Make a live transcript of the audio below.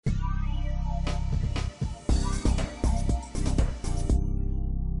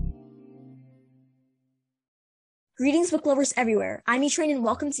Greetings, book lovers everywhere. I'm E-Train and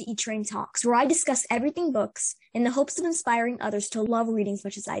welcome to E-Train Talks, where I discuss everything books in the hopes of inspiring others to love reading as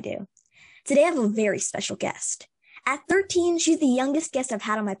much as I do. Today I have a very special guest. At 13, she's the youngest guest I've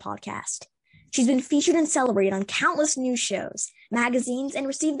had on my podcast. She's been featured and celebrated on countless news shows, magazines, and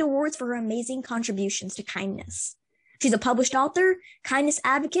received awards for her amazing contributions to kindness. She's a published author, kindness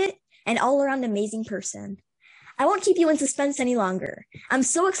advocate, and all-around amazing person. I won't keep you in suspense any longer. I'm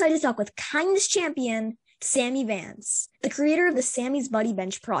so excited to talk with kindness champion Sammie Vance, the creator of the Sammie's Buddy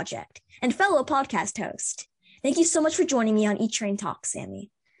Bench project and fellow podcast host. Thank you so much for joining me on E-Train Talks, Sammie.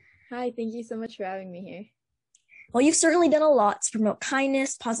 Hi, thank you so much for having me here. Well, you've certainly done a lot to promote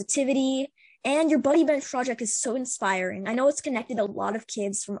kindness, positivity, and your Buddy Bench project is so inspiring. I know it's connected a lot of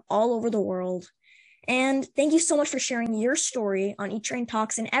kids from all over the world. And thank you so much for sharing your story on E-Train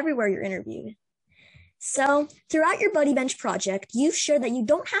Talks and everywhere you're interviewed. So, throughout your Buddy Bench project, you've shared that you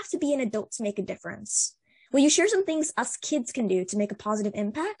don't have to be an adult to make a difference. Will you share some things us kids can do to make a positive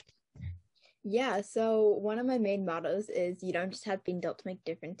impact? Yeah, so one of my main mottos is you don't just have to be an adult to make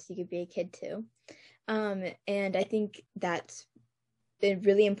a difference, you could be a kid too. And I think that's a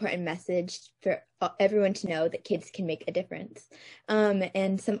really important message for everyone to know that kids can make a difference.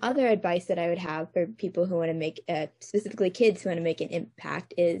 And some other advice that I would have for people who want to make, specifically kids who want to make an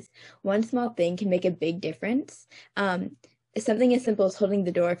impact, is one small thing can make a big difference. Something as simple as holding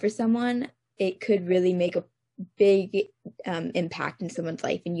the door for someone, it could really make a big impact in someone's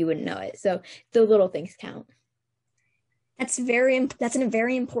life and you wouldn't know it. So the little things count. That's a very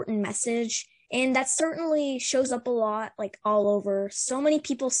important message. And that certainly shows up a lot, like all over. So many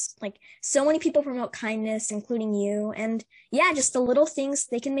people promote kindness, including you. And yeah, just the little things,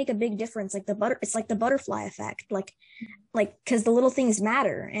 they can make a big difference. It's like the butterfly effect, because the little things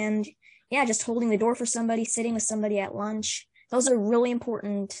matter. And yeah, just holding the door for somebody, sitting with somebody at lunch, those are really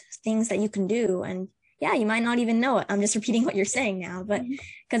important things that you can do. And yeah, you might not even know it. I'm just repeating what you're saying now, but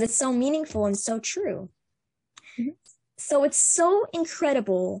because it's so meaningful and so true. Mm-hmm. So it's so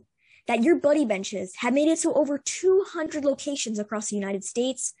incredible that your buddy benches have made it to over 200 locations across the United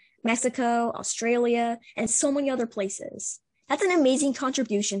States, Mexico, Australia, and so many other places. That's an amazing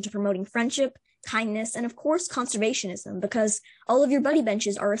contribution to promoting friendship, kindness, and of course, conservationism, because all of your buddy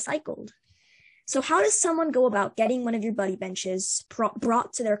benches are recycled. So how does someone go about getting one of your buddy benches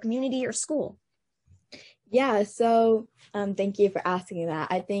brought to their community or school? Yeah, so thank you for asking that.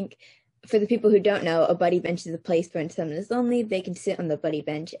 I think for the people who don't know, a buddy bench is a place where when someone is lonely, they can sit on the buddy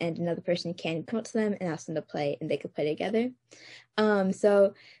bench and another person can come up to them and ask them to play and they can play together.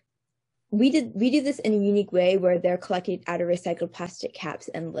 So we do this in a unique way where they're collected out of recycled plastic caps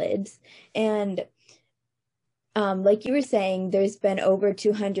and lids. And like you were saying, there's been over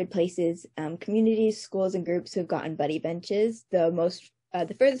 200 places, communities, schools, and groups who've gotten buddy benches.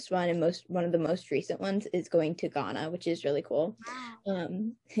 The furthest one and one of the most recent ones is going to Ghana, which is really cool.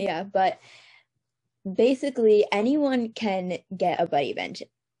 Yeah, but basically anyone can get a buddy bench.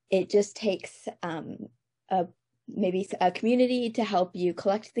 It just takes maybe a community to help you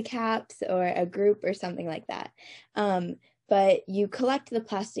collect the caps or a group or something like that. But you collect the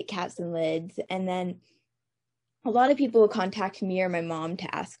plastic caps and lids, and then a lot of people will contact me or my mom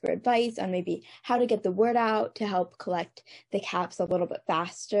to ask for advice on maybe how to get the word out to help collect the caps a little bit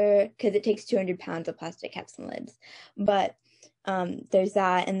faster, because it takes 200 pounds of plastic caps and lids. But there's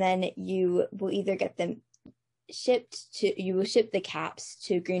that, and then you will either get them ship the caps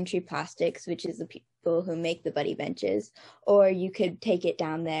to Green Tree Plastics, which is the people who make the buddy benches, or you could take it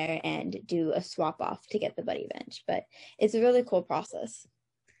down there and do a swap off to get the buddy bench. But it's a really cool process.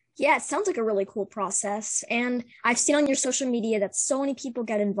 Yeah, it sounds like a really cool process. And I've seen on your social media that so many people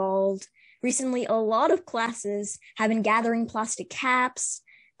get involved. Recently, a lot of classes have been gathering plastic caps,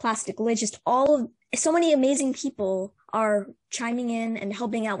 plastic lids, so many amazing people are chiming in and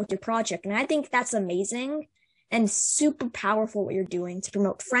helping out with your project. And I think that's amazing and super powerful what you're doing to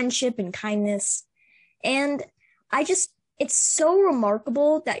promote friendship and kindness. And it's so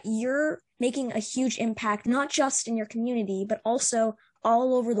remarkable that you're making a huge impact, not just in your community, but also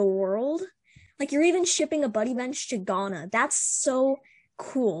all over the world. Like, you're even shipping a buddy bench to Ghana. That's so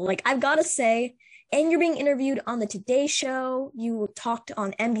cool. Like, I've got to say, and you're being interviewed on the Today Show. You talked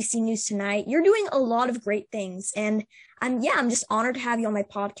on NBC News Tonight. You're doing a lot of great things. And I'm just honored to have you on my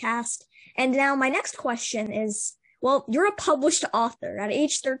podcast. And now my next question is, well, you're a published author. At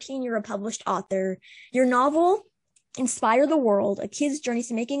age 13, you're a published author. Your novel, Inspire the World, A Kid's Journey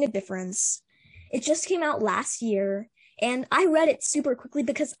to Making a Difference, it just came out last year. And I read it super quickly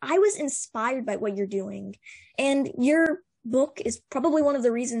because I was inspired by what you're doing. And your book is probably one of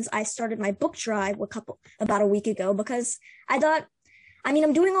the reasons I started my book drive about a week ago, because I thought I mean,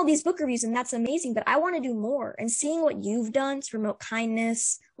 I'm doing all these book reviews and that's amazing, but I want to do more. And seeing what you've done to promote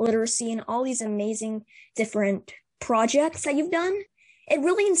kindness, literacy, and all these amazing different projects that you've done, it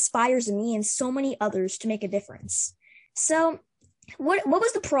really inspires me and so many others to make a difference. So, what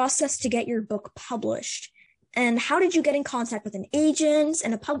was the process to get your book published? And how did you get in contact with an agent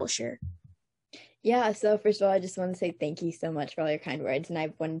and a publisher? Yeah, so first of all, I just want to say thank you so much for all your kind words. And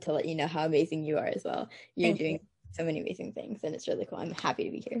I wanted to let you know how amazing you are as well. You're Thank you. doing so many amazing things, and it's really cool. I'm happy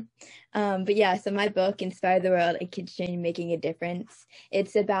to be here. But yeah, so my book, Inspire the World, A Kid's Journey Making a Difference.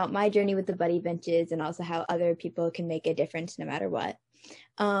 It's about my journey with the buddy benches and also how other people can make a difference no matter what.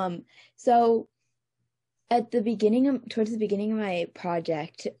 So towards the beginning of my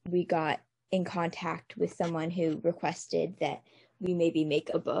project, we got in contact with someone who requested that we maybe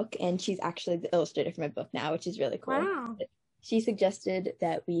make a book, and she's actually the illustrator for my book now, which is really cool. Wow. She suggested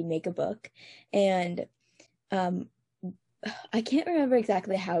that we make a book, and I can't remember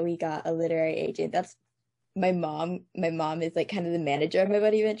exactly how we got a literary agent. That's my mom. My mom is like kind of the manager of my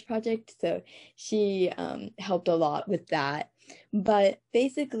Buddy Bench project, so she helped a lot with that. But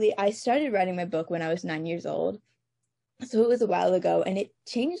basically, I started writing my book when I was 9 years old. So it was a while ago, and it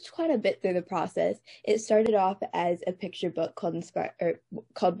changed quite a bit through the process. It started off as a picture book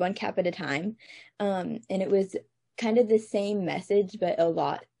called One Cap at a Time, and it was kind of the same message, but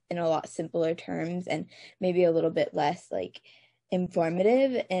in a lot simpler terms, and maybe a little bit less like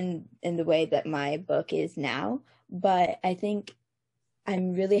informative in the way that my book is now. But I think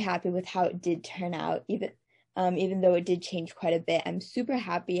I'm really happy with how it did turn out, even though it did change quite a bit. I'm super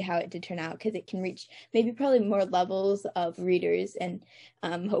happy how it did turn out because it can reach maybe probably more levels of readers and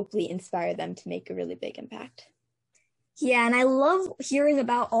hopefully inspire them to make a really big impact. Yeah, and I love hearing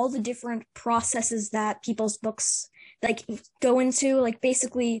about all the different processes that people's books like go into. Like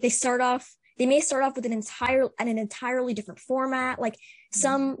basically they may start off with an entirely different format. Like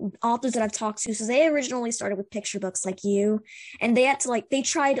some authors that I've talked to, so they originally started with picture books like you, and they had to they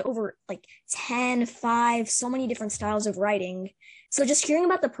tried over like 10, 5, so many different styles of writing. So just hearing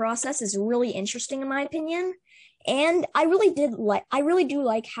about the process is really interesting in my opinion. And I really do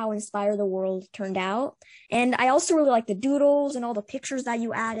like how Inspire the World turned out. And I also really like the doodles and all the pictures that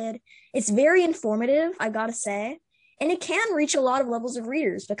you added. It's very informative, I gotta say. And it can reach a lot of levels of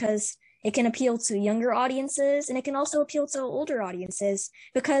readers because it can appeal to younger audiences and it can also appeal to older audiences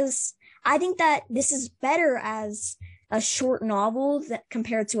because I think that this is better as a short novel that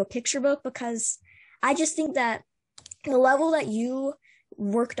compared to a picture book because I just think that the level that you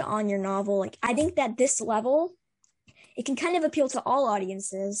worked on your novel, like I think that this level it can kind of appeal to all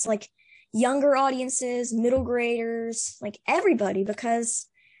audiences, like younger audiences, middle graders, like everybody, because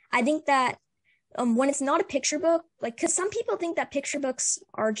I think that when it's not a picture book, like, because some people think that picture books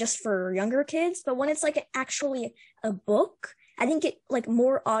are just for younger kids, but when it's like actually a book, I think it like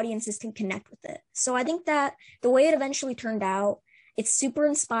more audiences can connect with it. So I think that the way it eventually turned out, it's super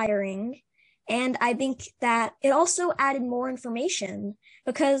inspiring. And I think that it also added more information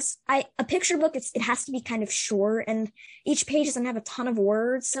because a picture book it has to be kind of short and each page doesn't have a ton of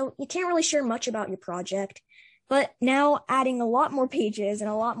words, so you can't really share much about your project. But now adding a lot more pages and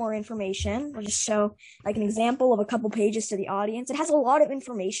a lot more information, I'll just show like an example of a couple pages to the audience. It has a lot of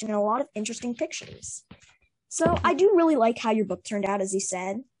information and a lot of interesting pictures. So I do really like how your book turned out, as you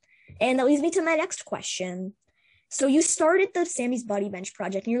said. And that leads me to my next question. So you started the Sammie's Buddy Bench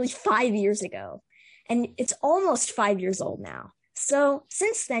project nearly 5 years ago, and it's almost 5 years old now. So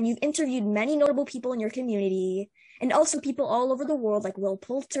since then, you've interviewed many notable people in your community, and also people all over the world like Will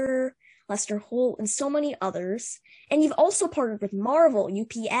Poulter, Lester Holt, and so many others. And you've also partnered with Marvel,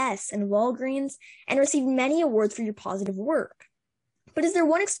 UPS, and Walgreens, and received many awards for your positive work. But is there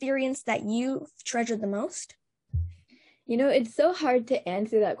one experience that you treasured the most? It's so hard to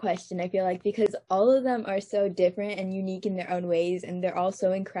answer that question, I feel like, because all of them are so different and unique in their own ways, and they're all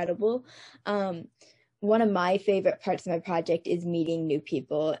so incredible. One of my favorite parts of my project is meeting new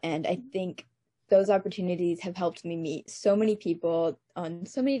people, and I think those opportunities have helped me meet so many people on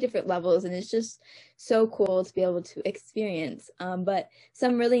so many different levels, and it's just so cool to be able to experience. But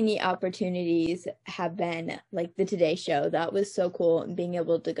some really neat opportunities have been like the Today Show. That was so cool, and being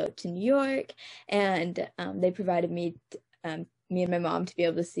able to go to New York, and they provided me and my mom to be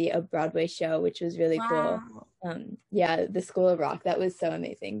able to see a Broadway show, which was really Wow. cool. Yeah, the School of Rock, that was so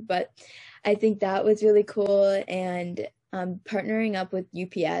amazing. But I think that was really cool, and partnering up with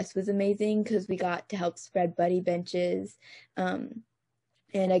UPS was amazing because we got to help spread buddy benches, and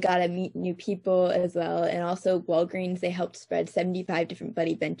I got to meet new people as well. And also Walgreens, they helped spread 75 different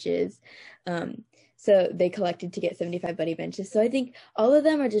buddy benches. So they collected to get 75 buddy benches. So I think all of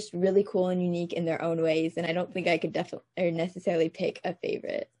them are just really cool and unique in their own ways. And I don't think I could definitely or necessarily pick a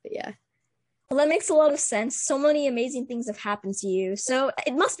favorite. But yeah. Well, that makes a lot of sense. So many amazing things have happened to you. So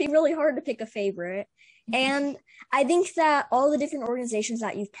it must be really hard to pick a favorite. And I think that all the different organizations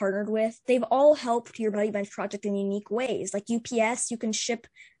that you've partnered with, they've all helped your Buddy Bench project in unique ways. Like UPS, you can ship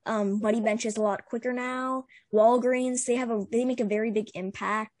Buddy Benches a lot quicker now. Walgreens, they make a very big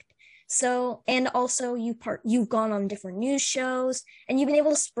impact. So, and also you've gone on different news shows, and you've been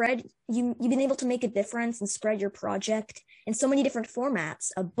able to you've been able to make a difference and spread your project in so many different formats.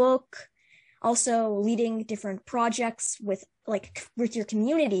 A book, also leading different projects with your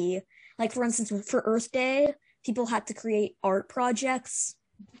community. Like, for instance, for Earth Day, people had to create art projects.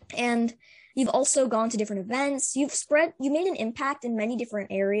 And you've also gone to different events. You made an impact in many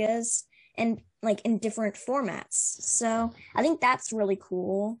different areas and like in different formats. So I think that's really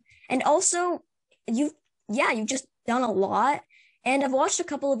cool. And also you've just done a lot. And I've watched a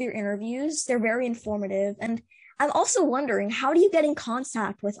couple of your interviews. They're very informative. And I'm also wondering, how do you get in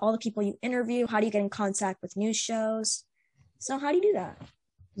contact with all the people you interview? How do you get in contact with news shows? So how do you do that?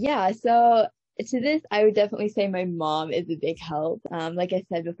 Yeah, so to this, I would definitely say my mom is a big help. Like I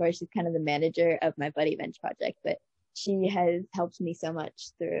said before, she's kind of the manager of my Buddy Bench project, but she has helped me so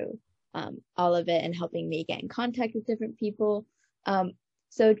much through all of it and helping me get in contact with different people.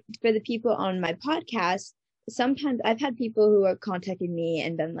 So for the people on my podcast, sometimes I've had people who are contacting me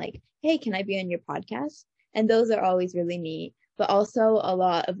and been like, hey, can I be on your podcast? And those are always really neat. But also a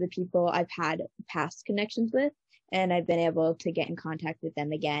lot of the people I've had past connections with, and I've been able to get in contact with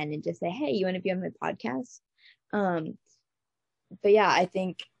them again and just say, hey, you want to be on my podcast? But yeah, I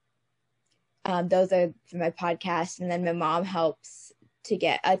think those are for my podcast. And then my mom helps to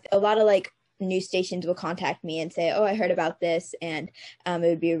get a lot of like news stations will contact me and say, oh, I heard about this, and it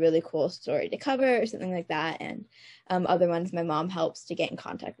would be a really cool story to cover or something like that. And other ones my mom helps to get in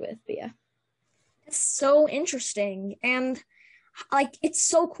contact with. But yeah. It's so interesting. And like, it's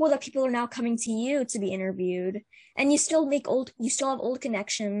so cool that people are now coming to you to be interviewed, and you still have old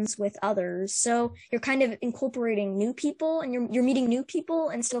connections with others. So you're kind of incorporating new people, and you're meeting new people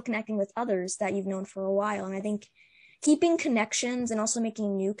and still connecting with others that you've known for a while. And I think keeping connections and also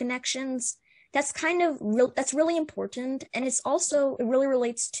making new connections, that's that's really important. And it really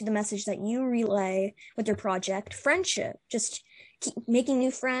relates to the message that you relay with your project, friendship. Just keep making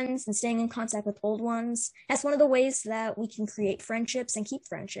new friends and staying in contact with old ones. That's one of the ways that we can create friendships and keep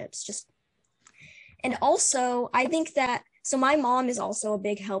friendships. And also, I think that, so my mom is also a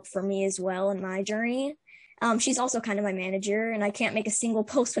big help for me as well in my journey. She's also kind of my manager, and I can't make a single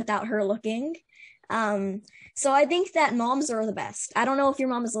post without her looking. So I think that moms are the best. I don't know if your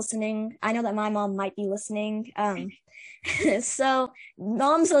mom is listening. I know that my mom might be listening. So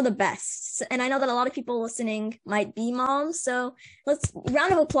moms are the best. And I know that a lot of people listening might be moms. So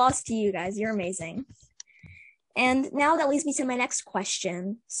round of applause to you guys. You're amazing. And now that leads me to my next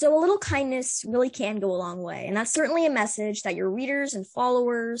question. So a little kindness really can go a long way. And that's certainly a message that your readers and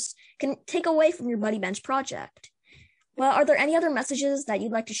followers can take away from your Buddy Bench project. Well, are there any other messages that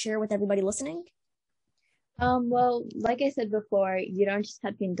you'd like to share with everybody listening? Well, like I said before, you don't just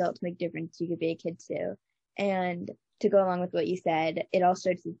have to be an adult to make a difference. You could be a kid too. And to go along with what you said, it all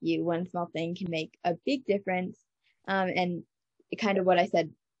starts with you. One small thing can make a big difference. And kind of what I said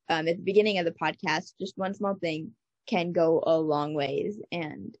at the beginning of the podcast, just one small thing can go a long ways.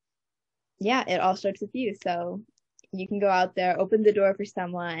 And yeah, it all starts with you. So you can go out there, open the door for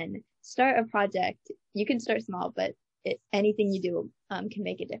someone, start a project. You can start small, but anything you do can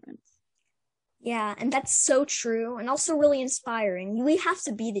make a difference. Yeah, and that's so true, and also really inspiring. We have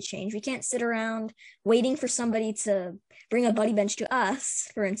to be the change. We can't sit around waiting for somebody to bring a Buddy Bench to us,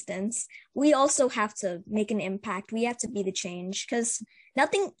 for instance. We also have to make an impact. We have to be the change, because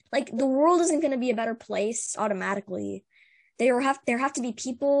the world isn't going to be a better place automatically. There have to be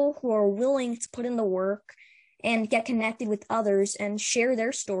people who are willing to put in the work and get connected with others and share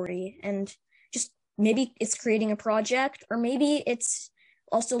their story. And just maybe it's creating a project, or maybe it's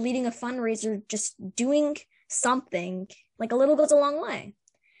also leading a fundraiser, just doing something. Like, a little goes a long way.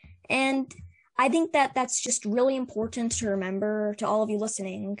 And I think that that's just really important to remember to all of you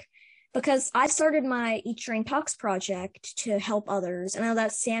listening, because I started my Eat Train Talks project to help others. And I know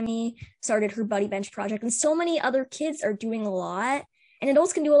that Sammie started her Buddy Bench project, and so many other kids are doing a lot, and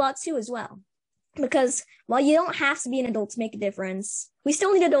adults can do a lot too as well. Because while you don't have to be an adult to make a difference, we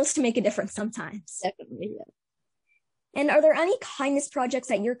still need adults to make a difference sometimes. Definitely, yeah. And are there any kindness projects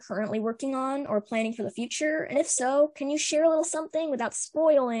that you're currently working on or planning for the future? And if so, can you share a little something without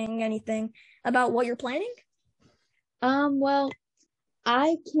spoiling anything about what you're planning? Well,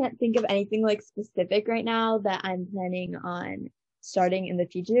 I can't think of anything like specific right now that I'm planning on starting in the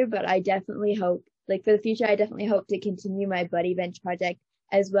future, but I definitely hope, like for the future, I definitely hope to continue my Buddy Bench project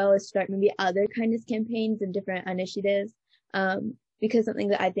as well as start maybe other kindness campaigns and different initiatives. Because something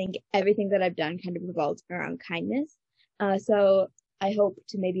that I think everything that I've done kind of revolves around kindness. So I hope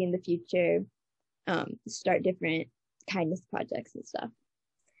to maybe in the future start different kindness projects and stuff.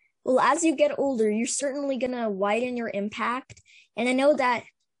 Well, as you get older, you're certainly going to widen your impact. And I know that,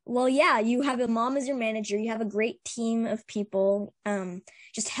 well, yeah, you have a mom as your manager, you have a great team of people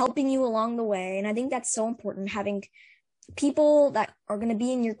just helping you along the way. And I think that's so important, having people that are going to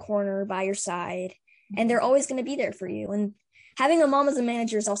be in your corner by your side, and they're always going to be there for you. And having a mom as a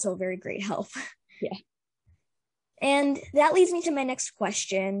manager is also a very great help. Yeah. And that leads me to my next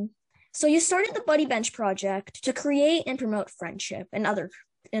question. So you started the Buddy Bench project to create and promote friendship and other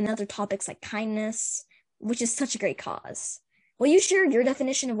topics like kindness, which is such a great cause. Will you share your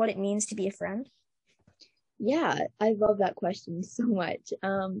definition of what it means to be a friend? Yeah, I love that question so much.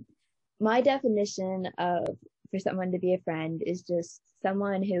 My definition of for someone to be a friend is just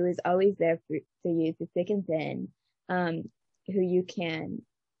someone who is always there for you through thick and thin, who you can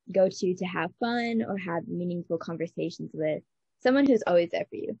go to have fun or have meaningful conversations with, someone who's always there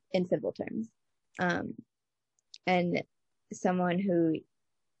for you in simple terms, and someone who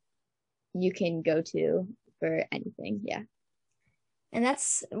you can go to for anything. Yeah. And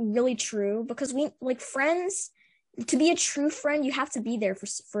that's really true because we like friends. To be a true friend, you have to be there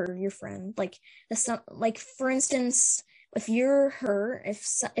for your friend. Like for instance, if you're hurt,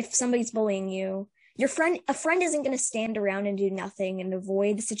 if somebody's bullying you, a friend isn't going to stand around and do nothing and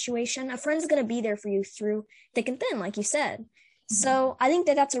avoid the situation. A friend's going to be there for you through thick and thin, like you said. So I think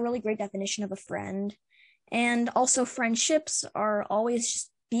that that's a really great definition of a friend. And also, friendships are always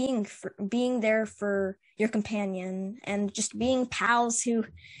just being there for your companion and just being pals who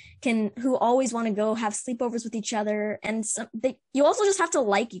always want to go have sleepovers with each other. And you also just have to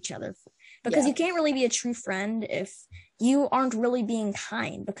like each other, because you can't really be a true friend if you aren't really being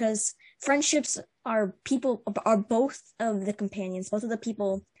kind, because friendships are both of the companions, both of the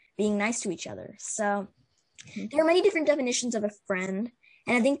people being nice to each other. So there are many different definitions of a friend,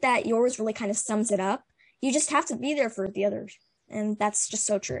 and I think that yours really kind of sums it up. You just have to be there for the others, and that's just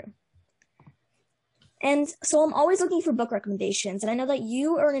so true. And so I'm always looking for book recommendations, and I know that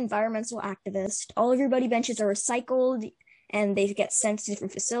you are an environmental activist. All of your buddy benches are recycled, and they get sent to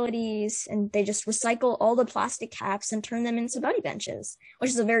different facilities, and they just recycle all the plastic caps and turn them into buddy benches, which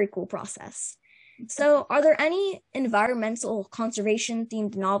is a very cool process. So are there any environmental conservation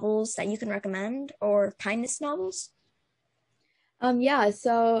themed novels that you can recommend, or kindness novels? Yeah,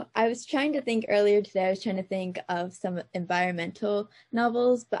 so I was trying to think earlier today, I was trying to think of some environmental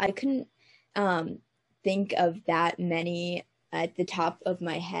novels, but I couldn't think of that many at the top of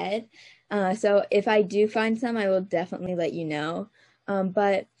my head. So if I do find some, I will definitely let you know.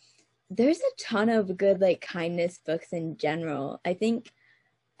 But there's a ton of good like kindness books in general. I think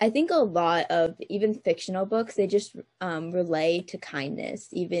a lot of even fictional books, they just relay to kindness,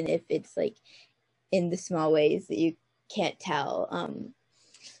 even if it's like in the small ways that you can't tell.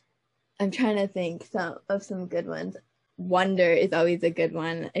 I'm trying to think of some good ones. Wonder is always a good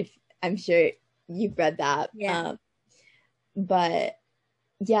one. I'm sure you've read that. Yeah. But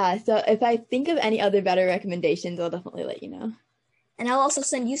yeah, so if I think of any other better recommendations, I'll definitely let you know. And I'll also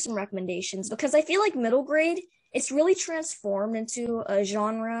send you some recommendations, because I feel like middle grade, it's really transformed into a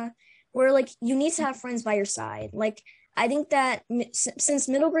genre where like you need to have friends by your side. Like I think that since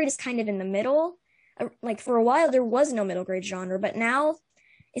middle grade is kind of in the middle, like for a while there was no middle grade genre, but now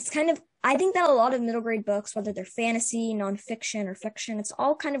it's kind of, I think that a lot of middle grade books, whether they're fantasy, nonfiction, or fiction, it's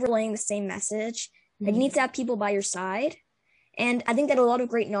all kind of relaying the same message. Like you need to have people by your side. And I think that a lot of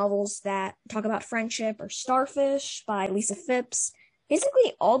great novels that talk about friendship are Starfish by Lisa Phipps.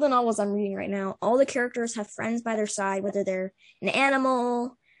 Basically, all the novels I'm reading right now, all the characters have friends by their side, whether they're an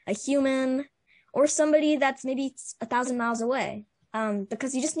animal, a human, or somebody that's maybe 1,000 miles away.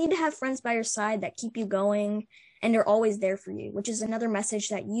 Because you just need to have friends by your side that keep you going, and they're always there for you, which is another message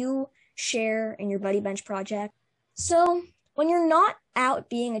that you share in your Buddy Bench project. So, when you're not out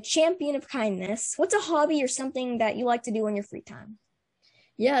being a champion of kindness, what's a hobby or something that you like to do in your free time?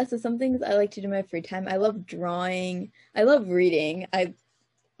 Yeah, so some things I like to do in my free time. I love drawing. I love reading. I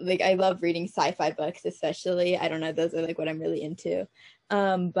love reading sci-fi books, especially. I don't know, those are like what I'm really into.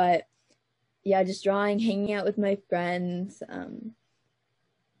 But yeah, just drawing, hanging out with my friends,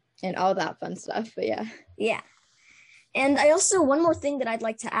 and all that fun stuff. But yeah. Yeah. And I also, one more thing that I'd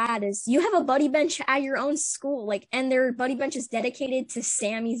like to add is you have a buddy bench at your own school, like, and their buddy bench is dedicated to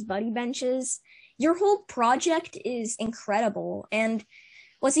Sammie's buddy benches. your whole project is incredible. And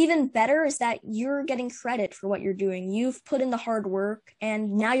what's even better is that you're getting credit for what you're doing. You've put in the hard work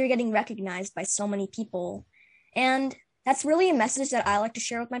and now you're getting recognized by so many people. And that's really a message that I like to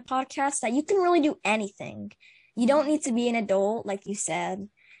share with my podcast, that you can really do anything. You don't need to be an adult, like you said,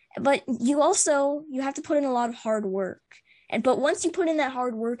 but you have to put in a lot of hard work. But once you put in that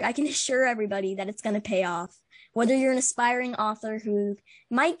hard work, I can assure everybody that it's going to pay off. Whether you're an aspiring author who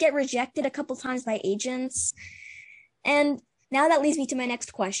might get rejected a couple times by agents. And now that leads me to my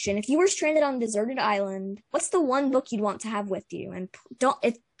next question. If you were stranded on a deserted island, what's the one book you'd want to have with you? And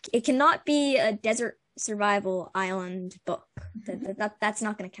it cannot be a desert survival island book. That's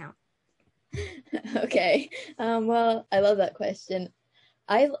not going to count. Okay. Well, I love that question.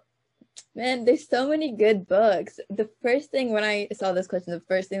 Man, there's so many good books. The first thing when I saw this question, the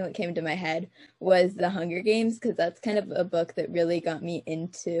first thing that came to my head was The Hunger Games, because that's kind of a book that really got me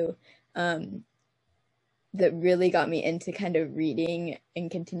into kind of reading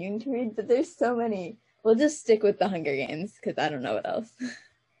and continuing to read. But there's so many. We'll just stick with The Hunger Games because I don't know what else.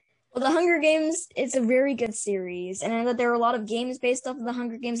 Well, The Hunger Games, it's a very good series. And I know that there are a lot of games based off of The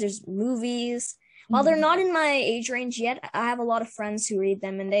Hunger Games. There's movies. While they're not in my age range yet, I have a lot of friends who read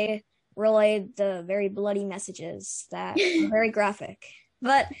them, and they relay the very bloody messages that are very graphic.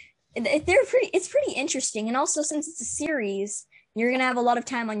 But it's pretty interesting. And also, since it's a series, you're going to have a lot of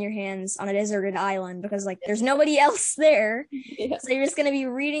time on your hands on a deserted island because, like, there's nobody else there. Yeah. So you're just going to be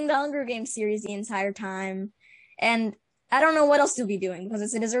reading the Hunger Games series the entire time. And I don't know what else you'll be doing because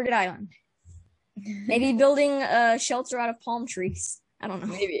it's a deserted island. Maybe building a shelter out of palm trees. I don't know.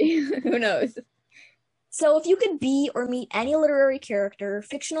 Maybe. Who knows? So if you could be or meet any literary character,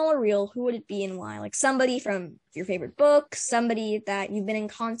 fictional or real, who would it be and why? Like somebody from your favorite book, somebody that you've been in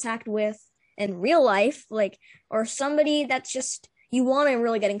contact with in real life, like, or somebody that's just you want to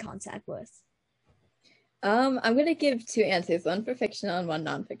really get in contact with. I'm going to give two answers, one for fictional and one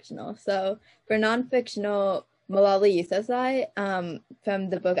non-fictional. So for non-fictional, Malala Yousafzai, from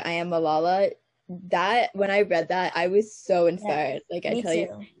the book I Am Malala, that when I read that, I was so inspired. Yeah, like I tell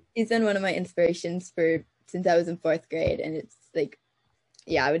you, she's been one of my inspirations since I was in 4th grade, and it's like,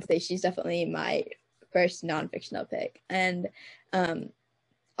 yeah, I would say she's definitely my first non-fictional pick. And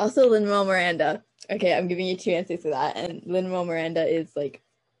also Lin-Manuel Miranda. Okay, I'm giving you two answers to that, and Lin-Manuel Miranda is like,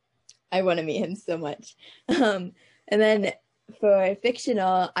 I want to meet him so much. And then for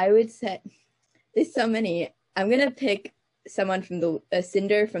fictional, I would say there's so many. I'm gonna pick someone from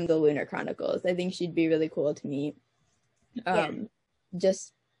Cinder from the Lunar Chronicles. I think she'd be really cool to meet.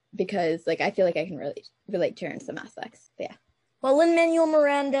 Just because, like, I feel like I can really relate to her in some aspects. But yeah. Well, Lin-Manuel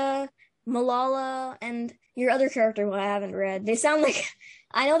Miranda, Malala, and your other character, who I haven't read, they sound like,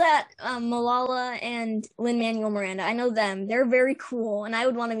 I know that Malala and Lin-Manuel Miranda, I know them. They're very cool, and I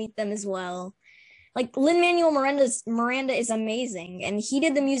would want to meet them as well. Like, Lin-Manuel Miranda is amazing, and he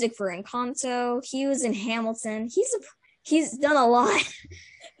did the music for Encanto. He was in Hamilton. He's done a lot.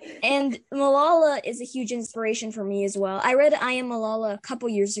 And Malala is a huge inspiration for me as well. I read I Am Malala a couple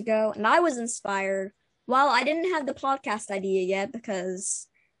years ago, and I was inspired. While I didn't have the podcast idea yet because,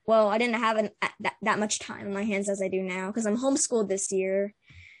 well, I didn't have that much time on my hands as I do now because I'm homeschooled this year.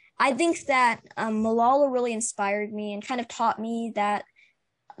 I think that Malala really inspired me and kind of taught me that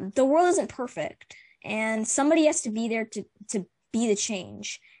the world isn't perfect, and somebody has to be there to be the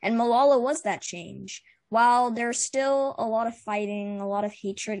change. And Malala was that change. While there's still a lot of fighting, a lot of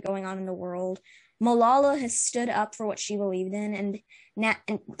hatred going on in the world, Malala has stood up for what she believed in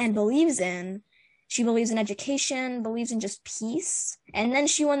and believes in. She believes in education, believes in just peace, and then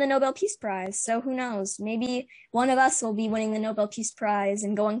she won the Nobel Peace Prize. So who knows? Maybe one of us will be winning the Nobel Peace Prize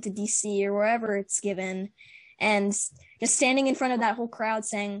and going to DC or wherever it's given, and just standing in front of that whole crowd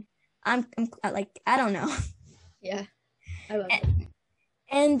saying, I'm like, I don't know. Yeah, I love it.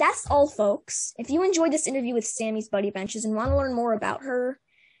 And that's all, folks. If you enjoyed this interview with Sammie's Buddy Benches and want to learn more about her,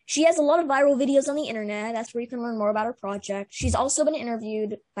 she has a lot of viral videos on the internet. That's where you can learn more about her project. She's also been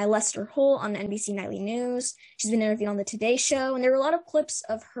interviewed by Lester Holt on NBC Nightly News. She's been interviewed on The Today Show, and there are a lot of clips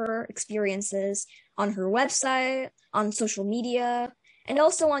of her experiences on her website, on social media, and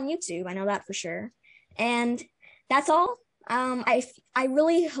also on YouTube. I know that for sure. And that's all. I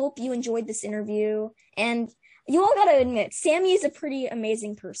really hope you enjoyed this interview, and you all gotta admit, Sammie is a pretty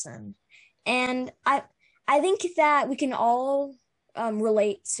amazing person, and I think that we can all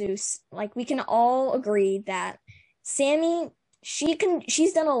relate to, like, we can all agree that Sammie,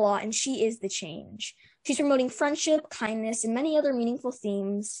 she's done a lot, and she is the change. She's promoting friendship, kindness, and many other meaningful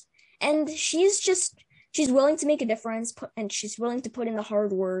themes, and she's willing to make a difference, and she's willing to put in the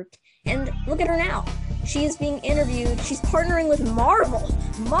hard work. And look at her now. She is being interviewed. She's partnering with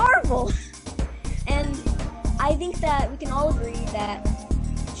Marvel. I think that we can all agree that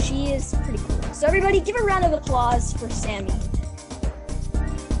she is pretty cool. So everybody, give a round of applause for Sammie.